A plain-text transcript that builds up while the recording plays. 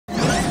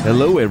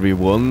Hello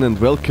everyone and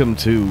welcome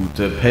to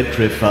The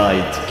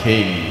Petrified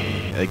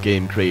King, a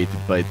game created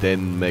by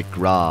Dan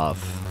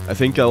McGrath. I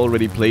think I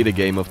already played a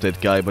game of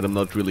that guy, but I'm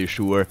not really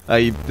sure.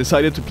 I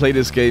decided to play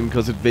this game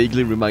because it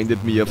vaguely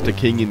reminded me of The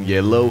King in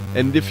Yellow,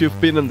 and if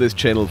you've been on this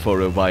channel for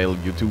a while,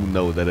 you do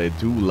know that I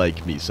do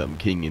like me some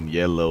King in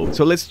Yellow.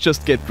 So let's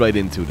just get right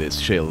into this,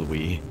 shall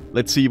we?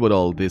 Let's see what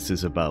all this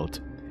is about.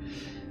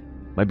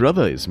 My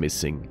brother is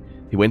missing.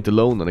 He went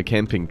alone on a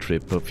camping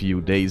trip a few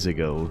days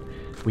ago.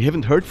 We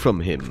haven't heard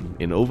from him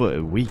in over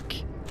a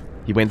week.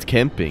 He went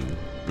camping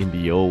in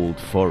the old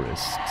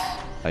forest.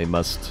 I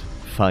must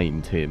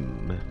find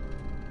him.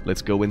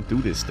 Let's go and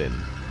do this then.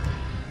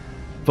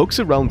 Folks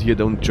around here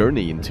don't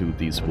journey into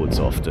these woods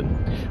often.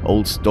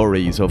 Old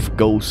stories of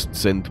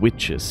ghosts and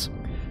witches.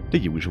 The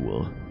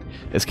usual.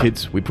 As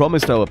kids, we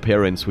promised our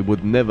parents we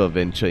would never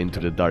venture into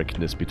the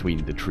darkness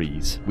between the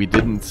trees. We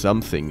didn't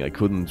something I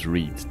couldn't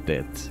read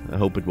that. I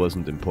hope it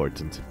wasn't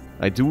important.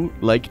 I do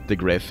like the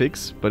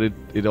graphics, but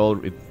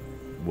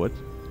what?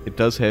 It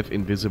does have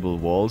invisible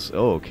walls?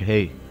 Oh,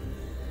 okay.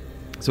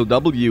 So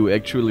W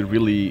actually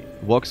really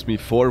walks me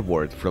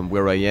forward from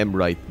where I am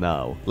right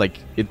now. Like,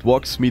 it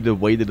walks me the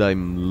way that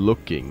I'm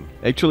looking.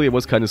 Actually, I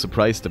was kind of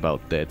surprised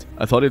about that.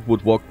 I thought it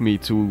would walk me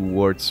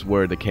towards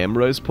where the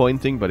camera is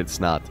pointing, but it's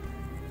not.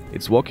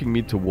 It's walking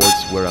me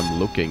towards where I'm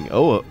looking.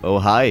 Oh,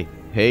 hi.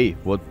 Hey,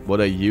 what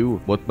are you?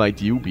 What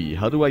might you be?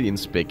 How do I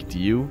inspect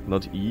you?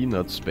 Not E,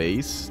 not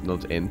space,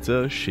 not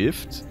enter,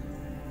 shift?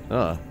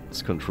 Ah,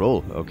 it's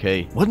control,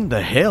 okay. What in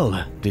the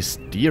hell? This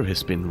deer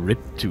has been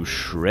ripped to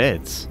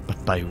shreds.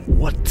 But by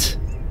what?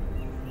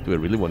 Do I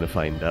really want to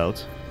find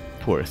out?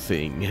 Poor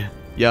thing.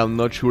 Yeah, I'm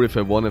not sure if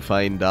I want to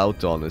find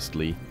out,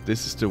 honestly.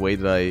 This is the way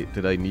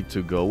that I need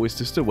to go. Is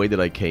this the way that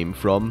I came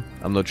from?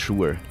 I'm not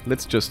sure.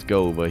 Let's just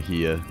go over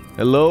here.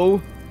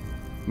 Hello?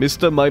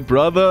 Mr. My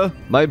brother?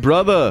 My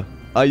brother!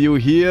 Are you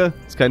here?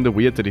 It's kinda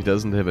weird that he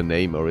doesn't have a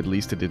name, or at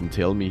least he didn't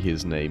tell me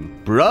his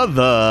name.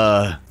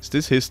 Brother! Is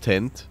this his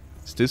tent?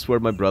 Is this where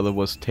my brother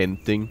was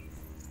tenting?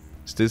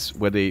 Is this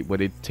where they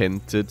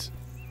tented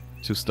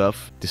to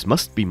stuff? This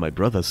must be my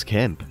brother's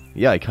camp.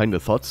 Yeah, I kinda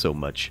thought so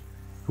much.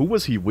 Who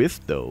was he with,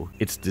 though?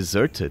 It's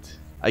deserted.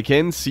 I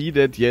can see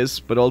that,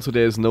 yes, but also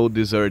there's no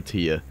dessert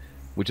here,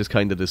 which is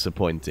kinda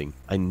disappointing.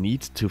 I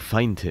need to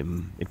find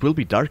him. It will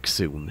be dark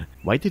soon.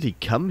 Why did he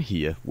come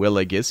here? Well,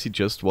 I guess he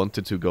just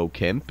wanted to go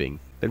camping.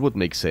 That would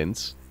make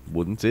sense,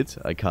 wouldn't it?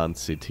 I can't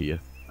sit here.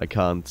 I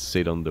can't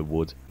sit on the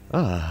wood.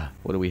 Ah,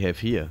 what do we have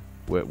here?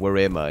 Where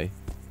am I?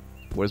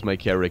 Where's my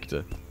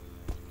character?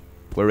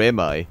 Where am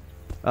I?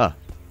 Ah,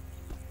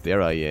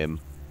 there I am.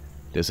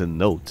 There's a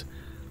note.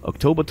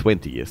 October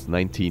 20th,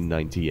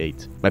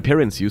 1998. My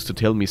parents used to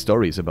tell me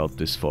stories about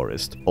this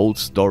forest. Old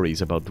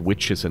stories about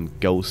witches and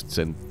ghosts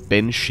and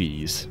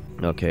banshees.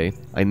 Okay.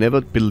 I never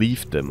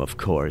believed them, of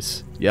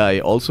course. Yeah, I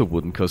also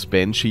wouldn't, cause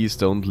banshees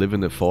don't live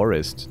in a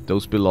forest.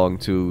 Those belong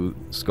to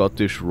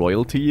Scottish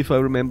royalty, if I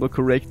remember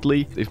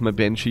correctly. If my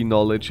banshee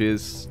knowledge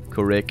is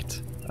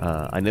correct.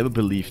 I never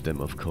believed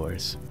them, of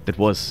course. That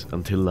was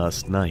until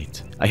last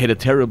night. I had a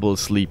terrible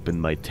sleep in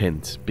my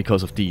tent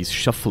because of these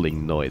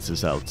shuffling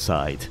noises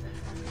outside.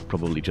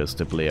 Probably just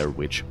a Blair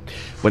Witch.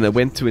 When I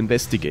went to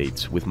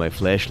investigate with my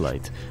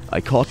flashlight, I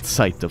caught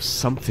sight of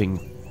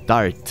something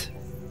dart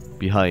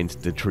behind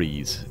the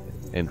trees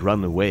and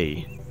run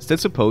away. Is that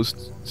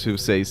supposed to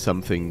say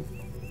something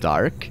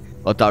dark?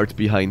 Or dart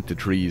behind the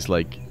trees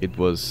like it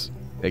was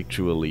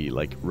actually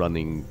like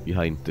running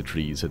behind the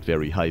trees at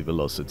very high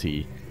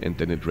velocity and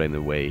then it ran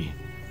away?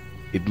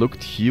 It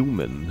looked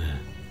human.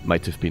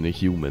 Might have been a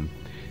human.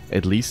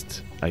 At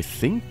least I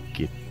think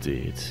it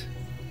did.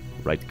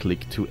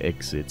 Right-click to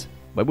exit.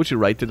 Why would you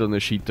write it on a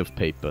sheet of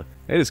paper?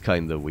 That is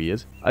kinda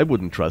weird. I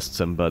wouldn't trust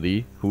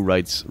somebody who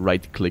writes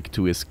right-click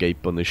to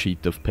escape on a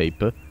sheet of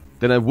paper.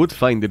 Then I would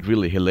find it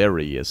really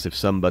hilarious if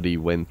somebody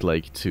went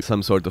like to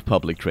some sort of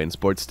public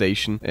transport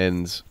station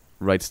and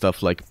write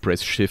stuff like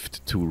press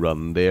shift to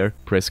run there,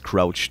 press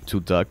crouch to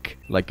duck,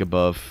 like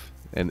above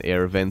an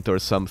air vent or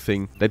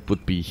something. That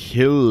would be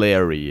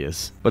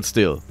hilarious. But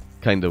still,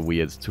 kinda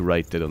weird to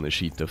write that on a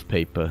sheet of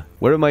paper.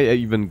 Where am I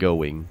even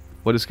going?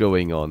 What is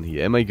going on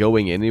here? Am I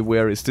going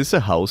anywhere? Is this a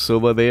house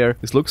over there?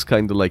 This looks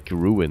kinda like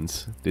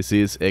ruins. This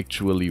is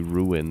actually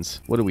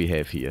ruins. What do we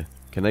have here?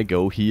 Can I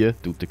go here?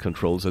 Dude, the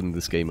controls in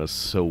this game are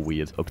so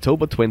weird.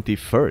 October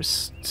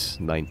 21st,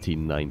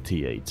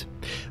 1998.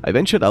 I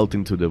ventured out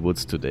into the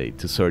woods today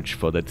to search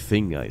for that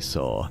thing I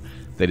saw.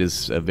 That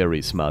is a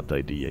very smart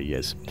idea,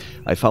 yes.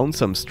 I found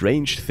some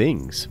strange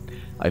things.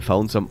 I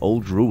found some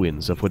old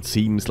ruins of what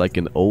seems like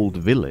an old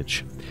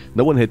village.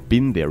 No one had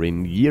been there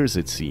in years,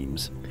 it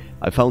seems.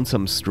 I found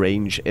some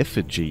strange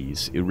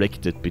effigies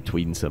erected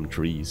between some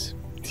trees.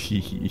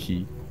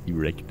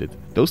 Erected.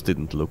 Those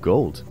didn't look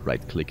old.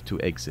 Right-click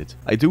to exit.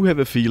 I do have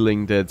a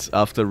feeling that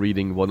after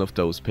reading one of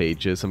those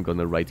pages, I'm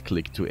gonna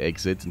right-click to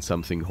exit and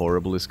something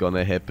horrible is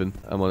gonna happen.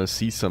 I'm gonna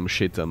see some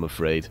shit, I'm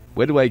afraid.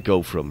 Where do I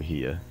go from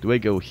here? Do I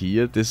go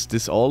here?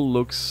 This all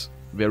looks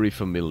very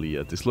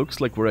familiar. This looks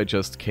like where I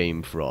just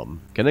came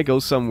from. Can I go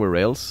somewhere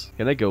else?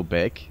 Can I go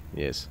back?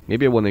 Yes.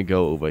 Maybe I want to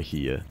go over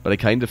here. But I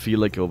kind of feel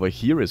like over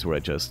here is where I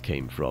just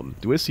came from.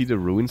 Do I see the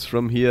ruins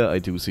from here? I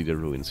do see the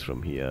ruins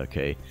from here,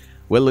 okay.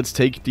 Well, let's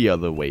take the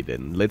other way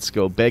then. Let's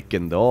go back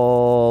and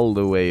all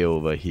the way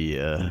over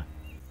here.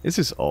 This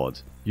is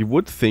odd. You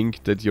would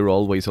think that you're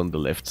always on the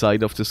left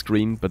side of the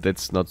screen, but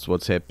that's not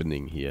what's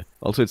happening here.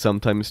 Also, it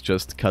sometimes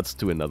just cuts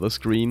to another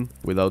screen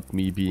without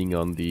me being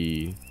on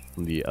the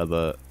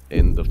other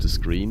end of the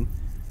screen.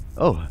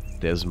 Oh,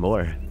 there's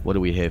more. What do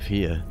we have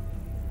here?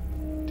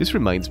 This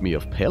reminds me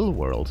of Pell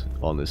World,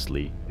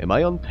 honestly. Am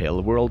I on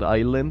Pell World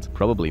Island?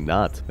 Probably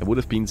not. There would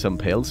have been some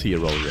Pells here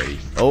already.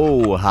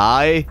 Oh,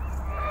 hi!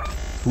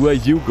 Who are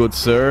you, good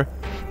sir?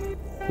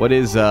 What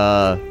is,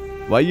 why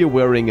are you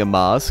wearing a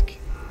mask?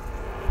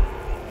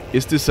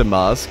 Is this a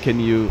mask?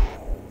 Can you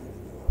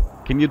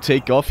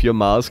take off your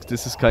mask?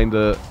 This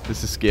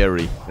is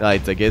scary.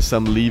 Right, I guess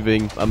I'm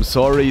leaving. I'm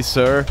sorry,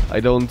 sir. I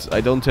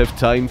don't have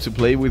time to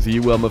play with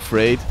you, I'm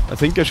afraid. I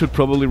think I should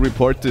probably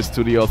report this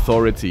to the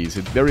authorities.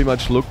 It very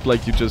much looked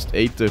like you just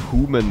ate a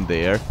human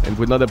there, and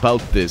we're not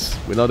about this.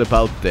 We're not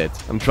about that.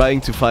 I'm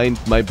trying to find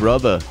my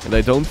brother, and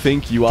I don't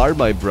think you are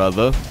my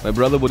brother. My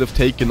brother would have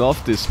taken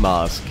off this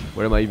mask.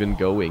 Where am I even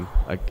going?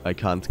 I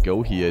can't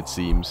go here, it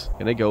seems.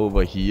 Can I go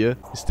over here?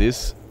 Is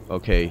this...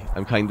 Okay,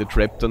 I'm kinda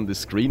trapped on the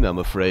screen, I'm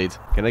afraid.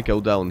 Can I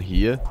go down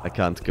here? I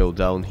can't go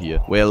down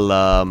here. Well,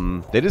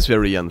 that is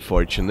very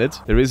unfortunate.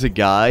 There is a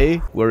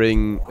guy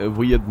wearing a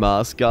weird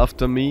mask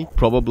after me.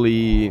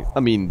 Probably, I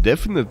mean,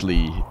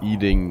 definitely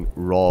eating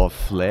raw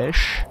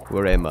flesh.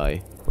 Where am I?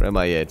 Where am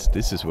I at?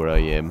 This is where I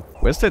am.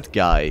 Where's that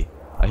guy?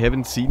 I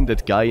haven't seen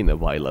that guy in a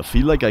while. I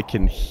feel like I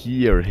can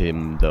hear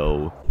him,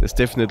 though. There's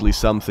definitely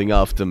something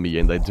after me,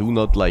 and I do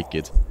not like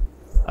it.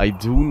 I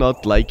do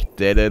not like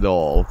that at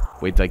all.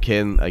 Wait, I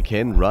can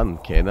run,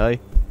 can I?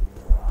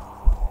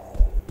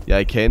 Yeah,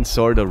 I can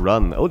sorta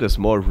run. Oh, there's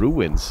more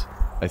ruins,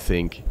 I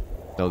think.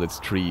 No, that's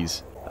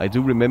trees. I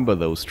do remember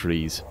those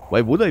trees.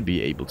 Why would I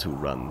be able to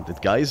run?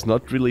 That guy is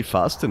not really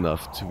fast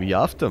enough to be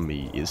after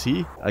me, is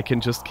he? I can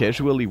just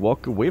casually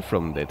walk away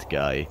from that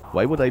guy.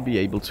 Why would I be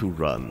able to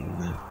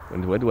run?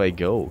 And where do I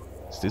go?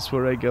 Is this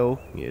where I go?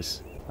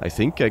 Yes. I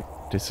think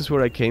this is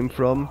where I came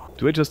from.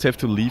 Do I just have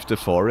to leave the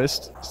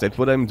forest? Is that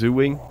what I'm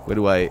doing? Where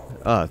do I...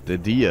 Ah, the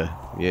deer.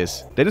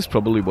 Yes. That is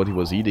probably what he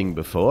was eating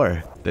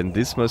before. Then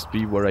this must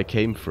be where I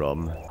came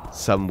from.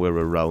 Somewhere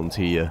around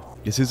here.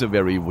 This is a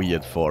very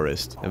weird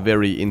forest. A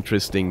very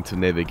interesting to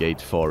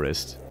navigate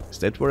forest. Is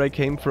that where I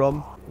came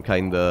from? I'm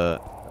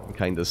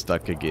kinda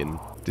stuck again.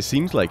 This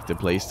seems like the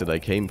place that I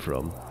came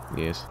from.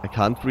 Yes. I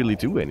can't really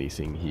do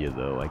anything here,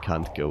 though. I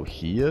can't go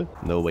here.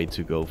 No way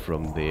to go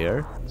from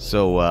there.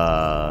 So,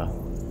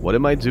 what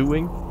am I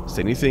doing? Is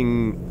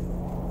anything...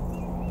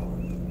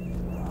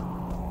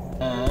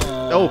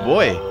 Oh,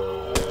 boy!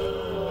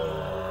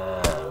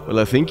 Well,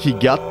 I think he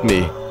got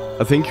me.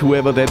 I think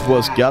whoever that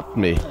was got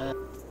me.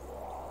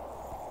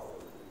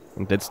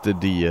 And that's the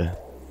deer.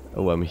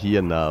 Oh, I'm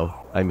here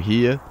now. I'm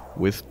here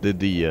with the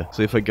deer.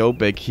 So if I go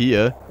back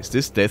here, is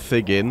this death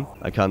again?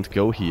 I can't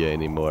go here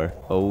anymore.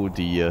 Oh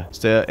dear. Is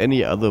there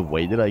any other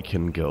way that I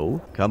can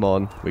go? Come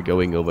on, we're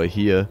going over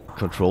here.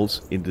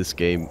 Controls in this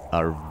game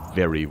are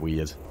very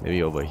weird.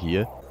 Maybe over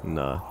here?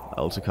 Nah, I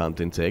also can't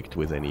interact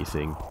with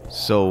anything.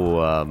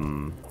 So,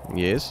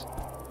 yes.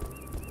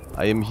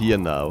 I am here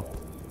now.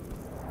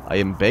 I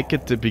am back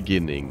at the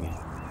beginning.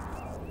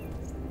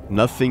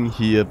 Nothing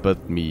here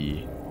but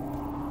me.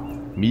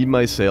 Me,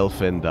 myself,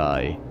 and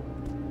I.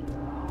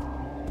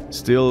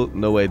 Still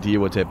no idea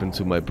what happened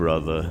to my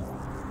brother.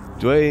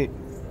 Do I...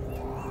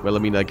 Well, I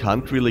mean, I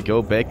can't really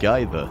go back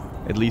either.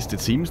 At least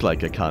it seems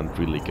like I can't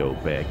really go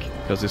back.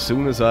 Because as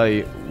soon as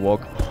I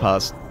walk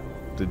past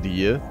the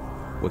deer,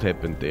 what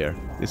happened there?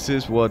 This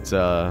is what...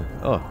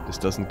 Oh, this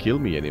doesn't kill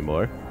me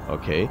anymore.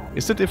 Okay.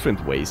 Is there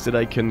different ways that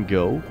I can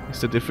go?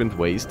 Is there different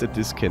ways that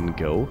this can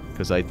go?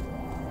 Because I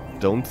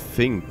don't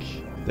think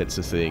that's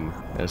a thing.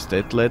 There's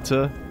that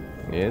letter.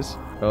 Yes.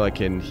 Oh, I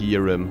can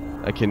hear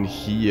him. I can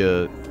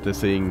hear the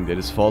thing that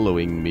is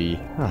following me.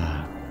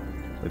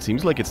 It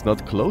seems like it's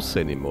not close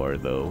anymore,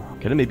 though.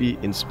 Can I maybe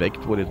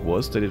inspect what it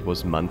was that it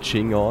was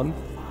munching on?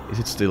 Is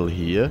it still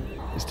here?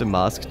 Is the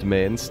masked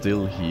man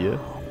still here?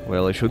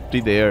 Well, I should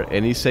be there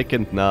any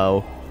second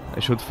now. I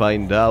should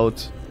find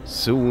out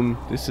soon.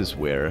 This is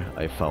where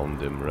I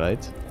found him,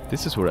 right?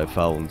 This is where I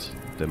found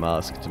the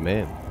masked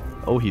man.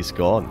 Oh, he's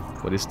gone.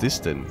 What is this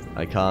then?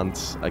 I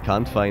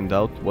can't find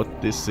out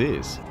what this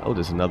is. Oh,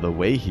 there's another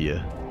way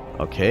here.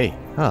 Okay.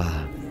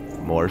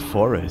 More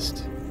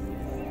forest.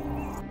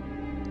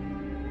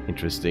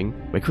 Interesting.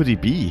 Where could he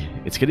be?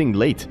 It's getting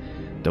late.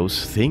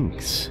 Those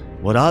things.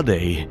 What are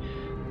they?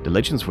 The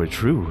legends were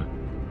true.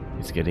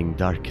 It's getting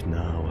dark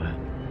now.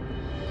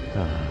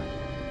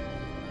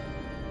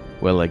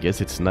 Well, I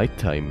guess it's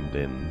nighttime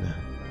then.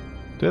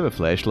 Do I have a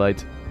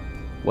flashlight?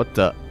 What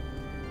the...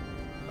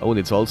 Oh, and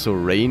it's also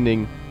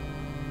raining.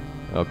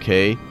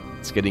 Okay.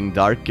 It's getting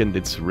dark and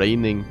it's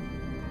raining.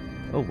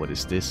 Oh, what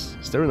is this?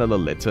 Is there another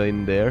letter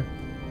in there?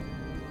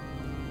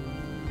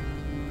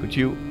 Could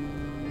you...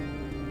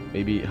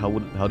 Maybe, how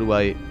do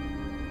I...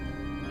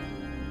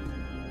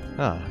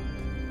 Ah.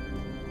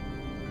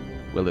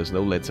 Well, there's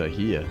no letter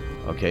here.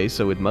 Okay,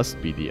 so it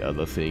must be the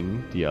other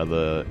thing. The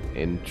other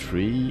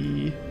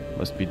entry...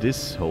 Must be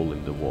this hole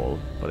in the wall.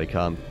 But I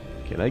can't...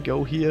 Can I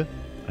go here?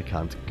 I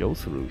can't go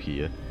through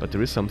here. But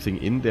there is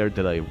something in there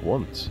that I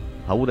want.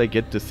 How would I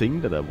get the thing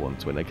that I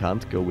want when I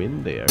can't go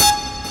in there?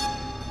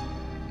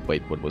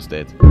 Wait, what was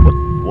that? What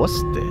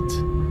was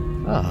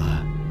that?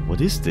 Ah,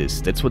 what is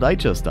this? That's what I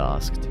just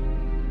asked.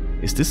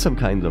 Is this some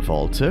kind of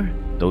altar?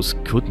 Those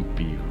couldn't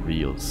be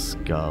real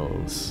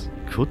skulls.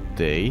 Could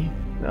they?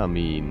 I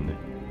mean,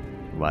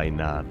 why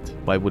not?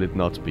 Why would it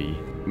not be?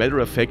 Matter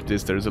of fact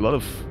is there's a lot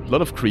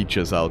of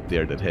creatures out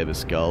there that have a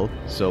skull,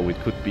 so it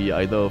could be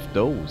either of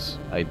those,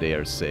 I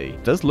dare say.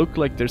 It does look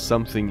like there's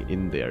something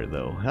in there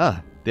though.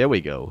 Ah, there we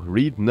go.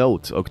 Read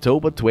note,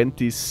 October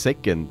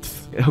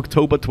 22nd,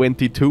 October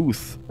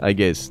 22th, I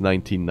guess,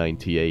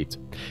 1998.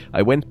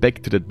 I went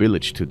back to that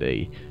village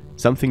today.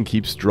 Something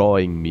keeps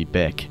drawing me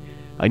back.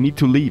 I need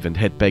to leave and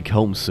head back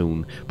home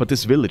soon, but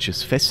this village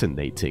is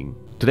fascinating.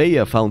 Today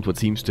I found what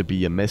seems to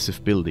be a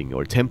massive building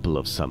or temple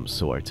of some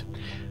sort.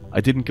 I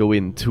didn't go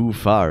in too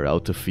far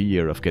out of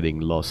fear of getting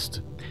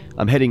lost.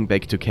 I'm heading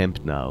back to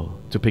camp now,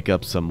 to pick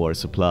up some more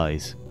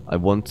supplies. I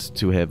want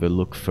to have a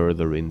look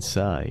further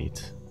inside.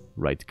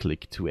 Right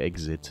click to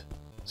exit.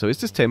 So is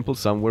this temple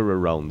somewhere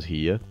around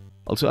here?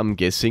 Also, I'm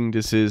guessing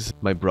this is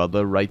my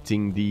brother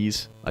writing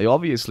these. I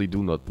obviously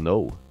do not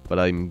know, but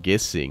I'm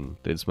guessing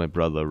that it's my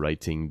brother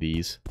writing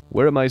these.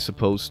 Where am I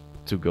supposed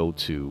to go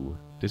to?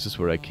 This is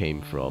where I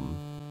came from.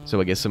 So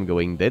I guess I'm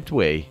going that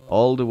way.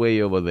 All the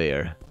way over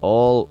there.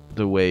 All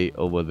the way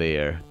over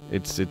there.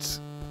 It's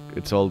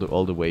all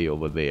the way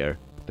over there.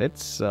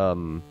 That's,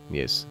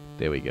 yes,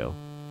 there we go.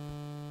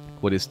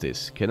 What is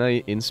this? Can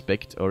I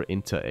inspect or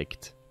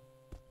interact?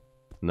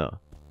 No,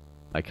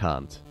 I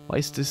can't. Why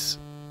is this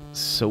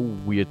so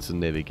weird to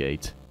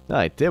navigate?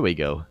 Alright, there we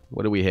go.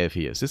 What do we have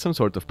here? Is this some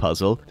sort of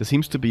puzzle? There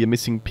seems to be a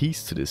missing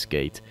piece to this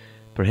gate.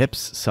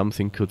 Perhaps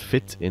something could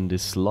fit in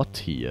this slot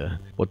here.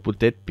 What would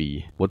that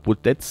be? What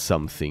would that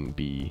something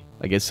be?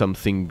 I guess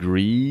something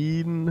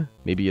green?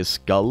 Maybe a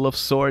skull of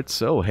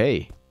sorts? Oh,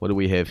 hey, what do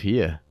we have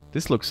here?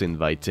 This looks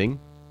inviting.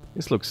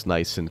 This looks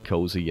nice and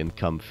cozy and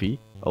comfy.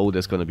 Oh,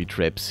 there's gonna be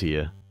traps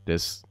here.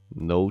 There's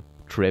no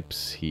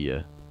traps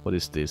here. What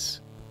is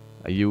this?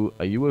 Are you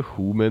a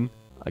human?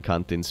 I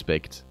can't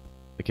inspect.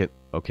 I can't...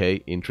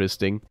 Okay,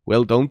 interesting.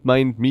 Well, don't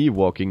mind me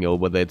walking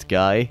over that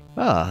guy.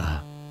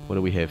 Ah, what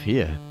do we have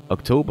here?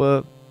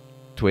 October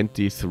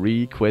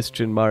 23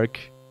 question mark?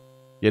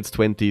 Yeah, it's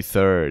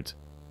 23rd.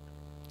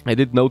 I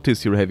did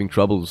notice you're having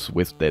troubles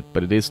with that,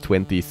 but it is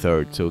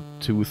 23rd, so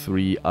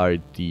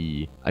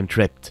 23RD. I'm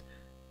trapped.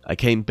 I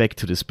came back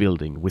to this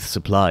building with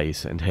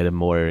supplies and had a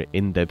more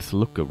in-depth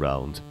look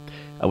around.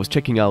 I was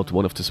checking out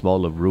one of the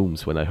smaller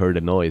rooms when I heard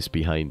a noise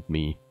behind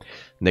me.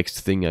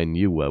 Next thing I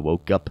knew, I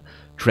woke up,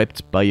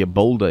 trapped by a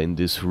boulder in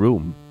this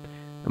room.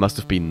 I must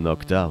have been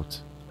knocked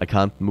out. I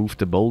can't move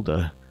the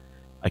boulder.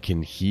 I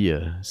can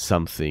hear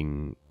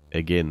something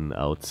again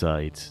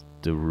outside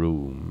the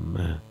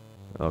room.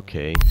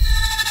 Okay.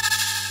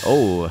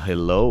 Oh,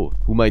 hello.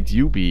 Who might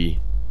you be?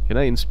 Can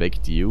I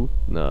inspect you?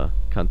 Nah,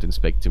 can't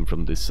inspect him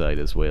from this side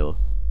as well.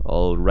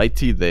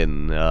 Alrighty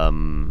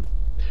then,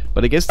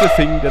 but I guess the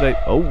thing that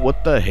I... Oh,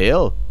 what the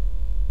hell?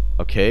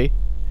 Okay.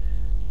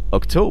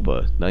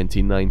 October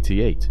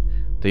 1998.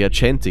 They are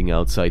chanting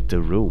outside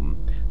the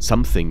room.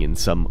 Something in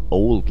some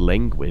old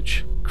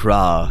language.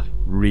 Kra,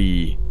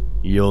 Ri,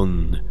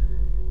 Yun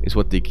is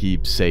what they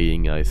keep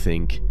saying, I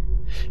think.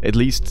 At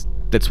least,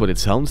 that's what it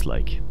sounds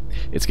like.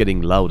 It's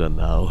getting louder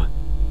now.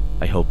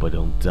 I hope I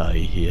don't die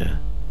here.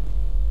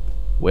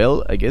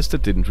 Well, I guess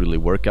that didn't really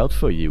work out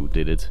for you,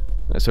 did it?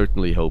 I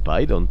certainly hope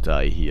I don't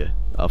die here.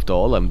 After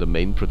all, I'm the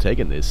main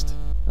protagonist.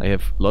 I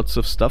have lots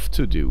of stuff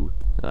to do.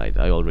 I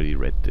already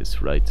read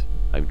this, right?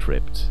 I'm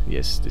trapped.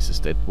 Yes, this is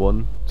that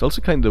one. It's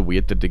also kinda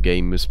weird that the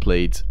game is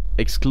played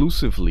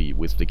exclusively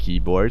with the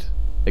keyboard.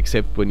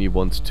 Except when you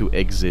want to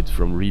exit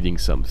from reading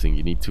something,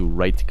 you need to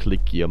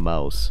right-click your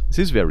mouse. This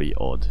is very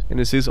odd. And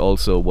this is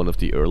also one of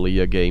the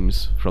earlier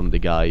games from the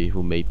guy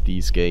who made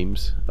these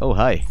games. Oh,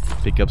 hi.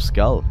 Pick up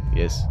skull.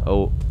 Yes.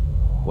 Oh,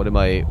 what am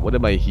I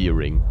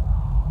hearing?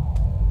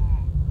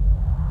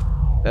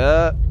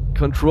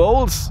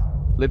 Controls!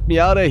 Let me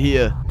out of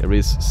here. There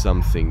is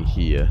something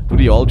here. Do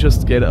they all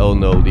just get... Oh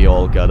no, they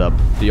all got up.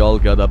 They all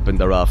got up and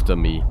they're after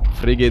me.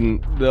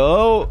 Friggin...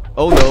 No!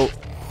 Oh no!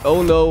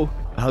 Oh no!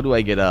 How do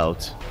I get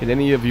out? Can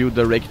any of you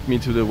direct me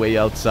to the way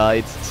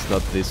outside? It's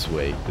not this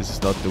way. This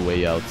is not the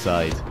way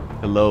outside.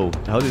 Hello?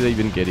 How did I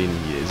even get in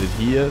here? Is it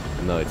here?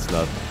 No, it's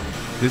not.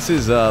 This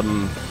is, Oh,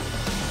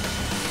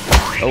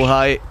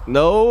 hi.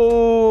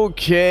 No,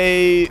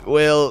 okay.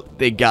 Well,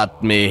 they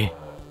got me.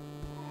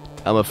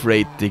 I'm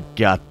afraid they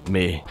got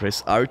me.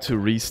 Press R to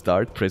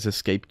restart, press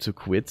escape to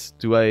quit.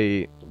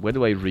 Where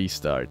do I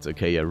restart?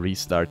 Okay, I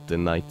restart the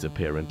night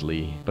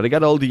apparently. But I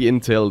got all the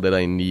intel that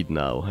I need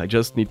now. I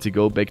just need to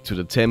go back to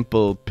the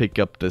temple, pick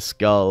up the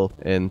skull,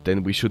 and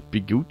then we should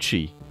be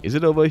Gucci. Is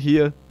it over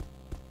here?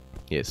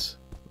 Yes,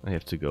 I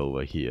have to go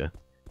over here.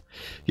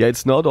 Yeah,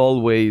 it's not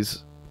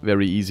always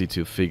very easy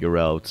to figure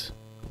out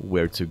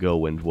where to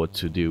go and what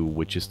to do,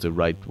 which is the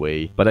right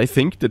way. But I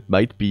think that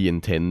might be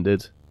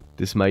intended.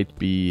 This might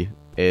be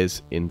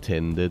as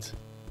intended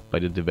by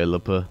the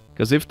developer.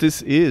 Because if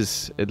this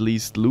is at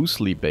least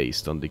loosely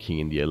based on The King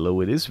in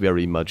Yellow, it is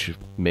very much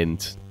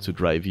meant to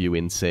drive you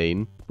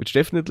insane. Which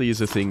definitely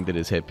is a thing that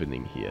is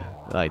happening here.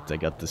 Right, I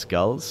got the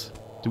skulls.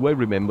 Do I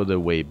remember the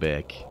way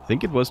back? I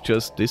think it was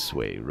just this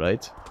way,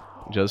 right?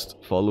 Just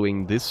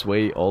following this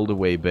way all the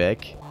way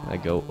back. I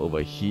go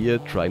over here,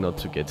 try not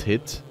to get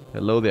hit.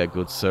 Hello there,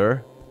 good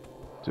sir.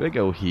 Do I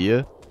go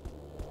here?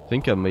 I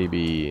think I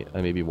maybe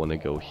want to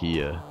go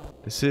here.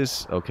 This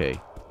is... okay.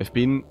 I've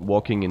been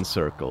walking in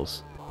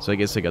circles. So I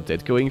guess I got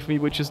that going for me,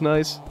 which is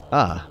nice.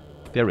 Ah,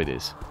 there it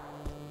is.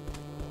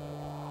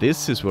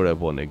 This is where I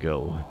want to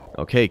go.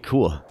 Okay,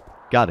 cool.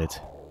 Got it.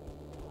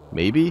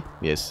 Maybe?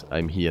 Yes,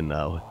 I'm here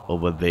now.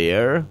 Over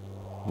there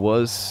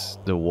was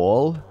the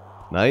wall.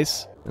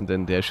 Nice. And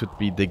then there should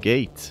be the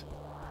gate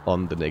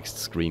on the next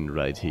screen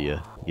right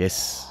here.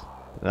 Yes.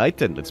 Right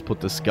then, let's put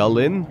the skull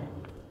in.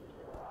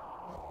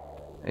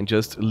 And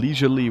just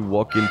leisurely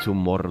walk into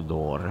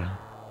Mordor,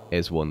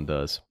 as one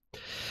does.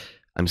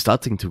 I'm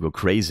starting to go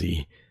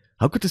crazy.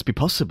 How could this be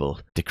possible?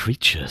 The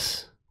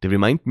creatures. They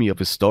remind me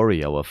of a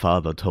story our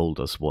father told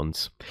us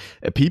once.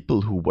 A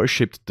people who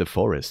worshipped the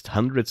forest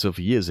hundreds of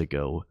years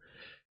ago.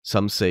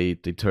 Some say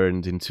they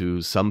turned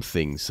into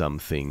something.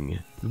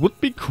 It would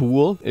be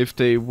cool if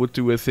they would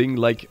do a thing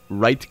like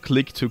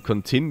right-click to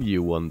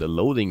continue on the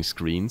loading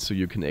screen so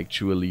you can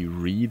actually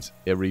read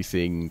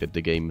everything that the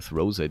game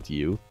throws at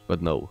you.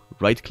 But no,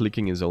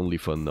 right-clicking is only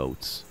for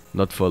notes,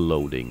 not for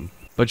loading.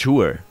 But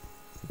sure,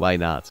 why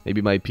not?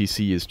 Maybe my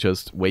PC is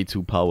just way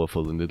too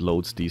powerful and it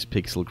loads these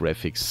pixel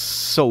graphics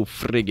so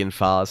friggin'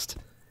 fast.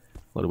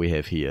 What do we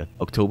have here?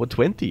 October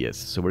 20th,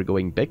 so we're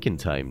going back in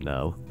time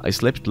now. I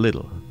slept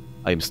little.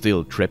 I'm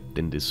still trapped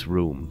in this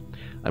room.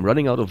 I'm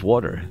running out of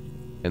water,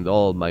 and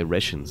all my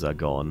rations are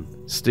gone.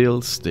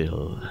 Still.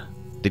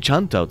 They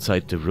chant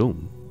outside the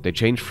room. They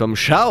change from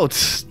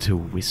shouts to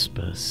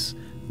whispers,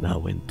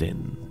 now and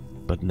then,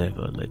 but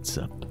never lets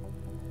up.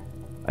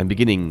 I'm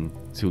beginning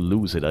to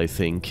lose it, I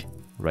think.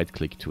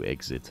 Right-click to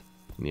exit.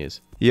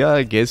 Yes. Yeah,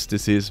 I guess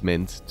this is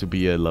meant to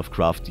be a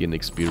Lovecraftian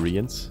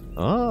experience.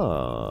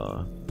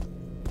 Ah.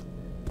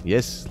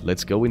 Yes,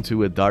 let's go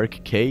into a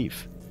dark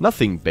cave.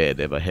 Nothing bad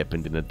ever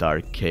happened in a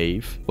dark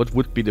cave. What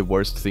would be the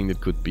worst thing that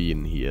could be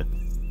in here?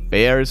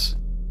 Bears?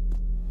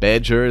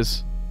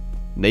 Badgers?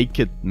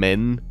 Naked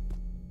men?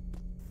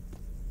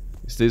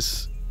 Is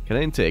this... can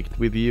I interact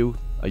with you?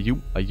 Are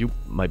you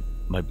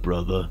my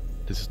brother?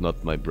 This is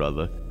not my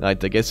brother.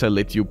 Right, I guess I'll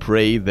let you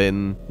pray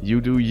then.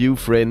 You do you,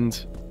 friend.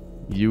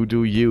 You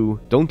do you.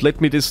 Don't let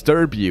me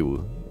disturb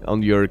you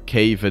on your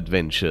cave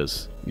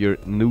adventures. Your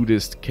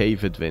nudist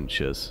cave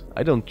adventures.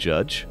 I don't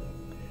judge.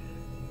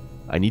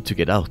 I need to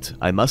get out.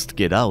 I must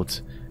get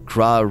out.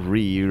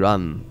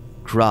 Kra-ri-run.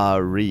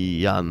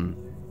 Kra-ri-yan.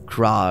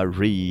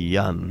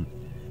 Kra-ri-yan.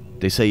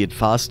 They say it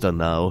faster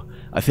now.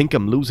 I think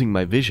I'm losing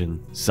my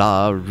vision.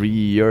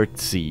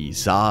 Za-ri-yurtzi.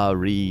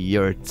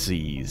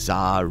 Za-ri-yurtzi.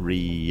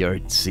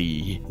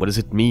 Za-ri-yurtzi. What does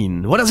it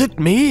mean? What does it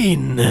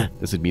mean?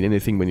 Does it mean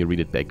anything when you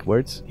read it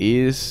backwards?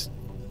 Is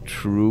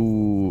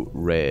true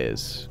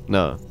res.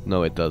 No,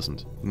 it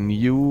doesn't.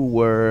 You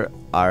were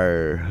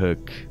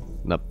arhuk.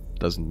 Nope.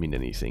 Doesn't mean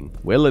anything.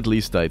 Well, at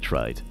least I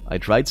tried. I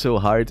tried so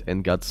hard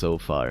and got so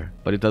far.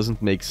 But it doesn't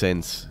make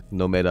sense,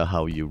 no matter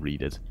how you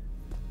read it.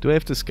 Do I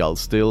have the skull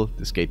still?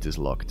 This gate is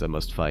locked. I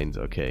must find...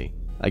 okay.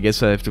 I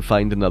guess I have to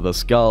find another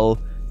skull.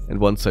 And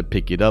once I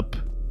pick it up,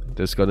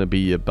 there's gonna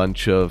be a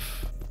bunch of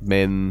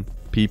men,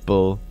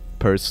 people,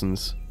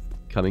 persons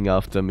coming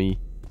after me.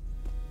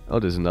 Oh,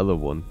 there's another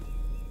one.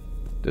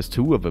 There's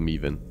two of them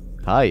even.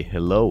 Hi,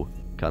 hello.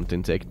 Can't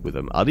interact with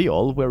them. Are they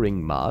all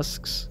wearing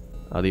masks?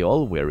 Are they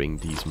all wearing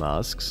these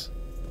masks?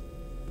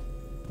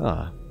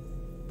 Ah.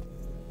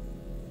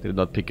 Did I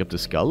not pick up the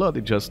skull, or are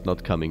they just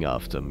not coming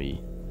after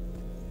me?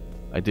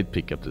 I did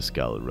pick up the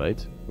skull,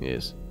 right?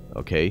 Yes.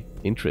 Okay,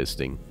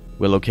 interesting.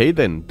 Well, okay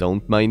then,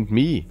 don't mind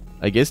me.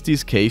 I guess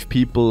these cave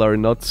people are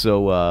not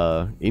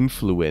so,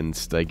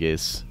 influenced, I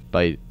guess,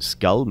 by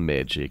skull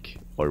magic,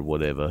 or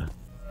whatever.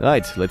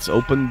 Right, let's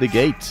open the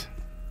gate.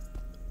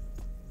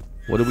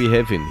 What do we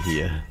have in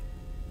here?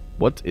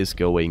 What is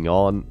going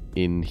on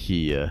in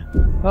here?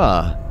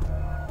 Ah.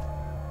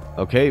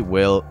 Okay,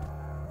 well...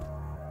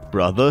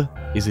 brother,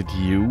 is it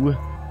you?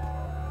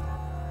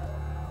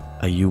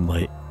 Are you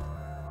my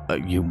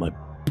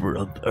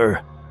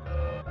brother?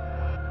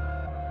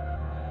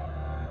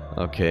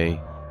 Okay.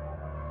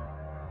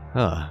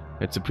 Ah,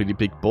 that's a pretty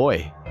big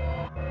boy.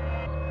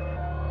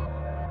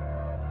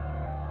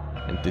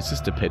 And this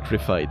is the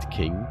Petrified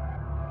King?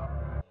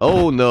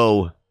 Oh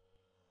no!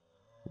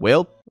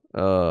 Well,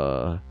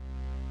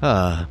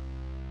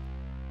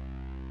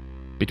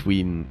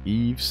 Between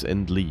eaves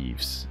and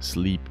leaves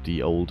sleep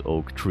the old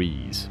oak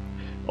trees.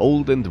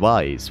 old and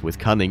wise, with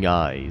cunning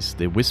eyes,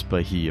 they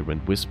whisper here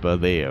and whisper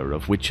there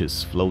of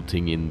witches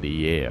floating in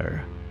the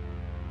air.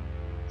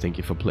 Thank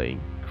you for playing.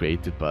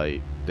 Created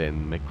by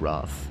Dan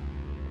McGrath.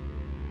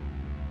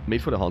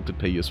 Made for the Haunted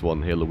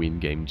PS1 Halloween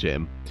Game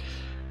Jam.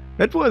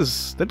 That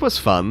was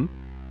fun.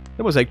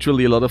 That was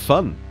actually a lot of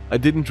fun. I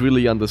didn't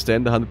really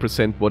understand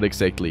 100% what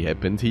exactly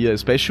happened here,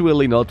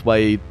 especially not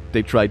why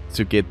they tried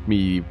to get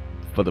me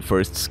for the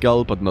first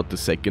skull, but not the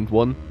second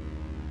one.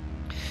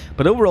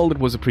 But overall it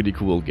was a pretty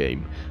cool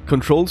game.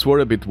 Controls were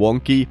a bit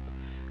wonky,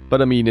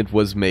 but I mean it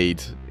was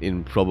made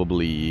in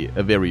probably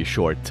a very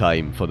short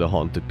time for the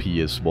Haunted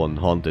PS1,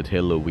 Haunted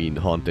Halloween,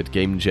 Haunted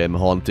Game Jam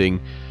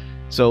haunting,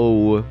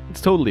 so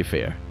it's totally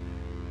fair.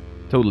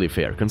 Totally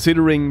fair.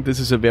 Considering this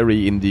is a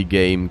very indie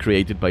game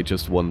created by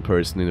just one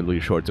person in a really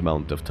short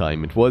amount of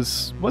time, it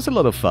was a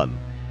lot of fun,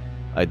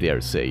 I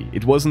dare say.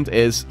 It wasn't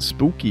as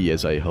spooky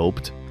as I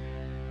hoped,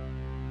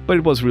 but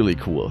it was really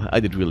cool. I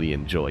did really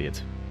enjoy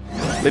it.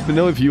 Let me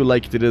know if you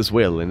liked it as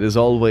well, and as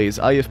always,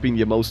 I have been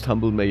your most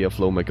humble mayor,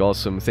 Flo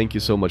McAwesome. Thank you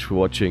so much for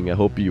watching. I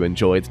hope you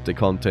enjoyed the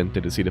content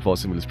that the City of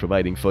Awesomeville is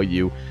providing for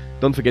you.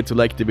 Don't forget to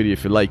like the video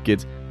if you like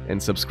it,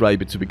 and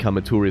subscribe it to become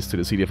a tourist to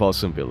the City of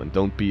Awesomeville, and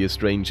don't be a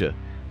stranger.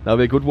 Now have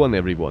a good one,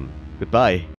 everyone. Goodbye.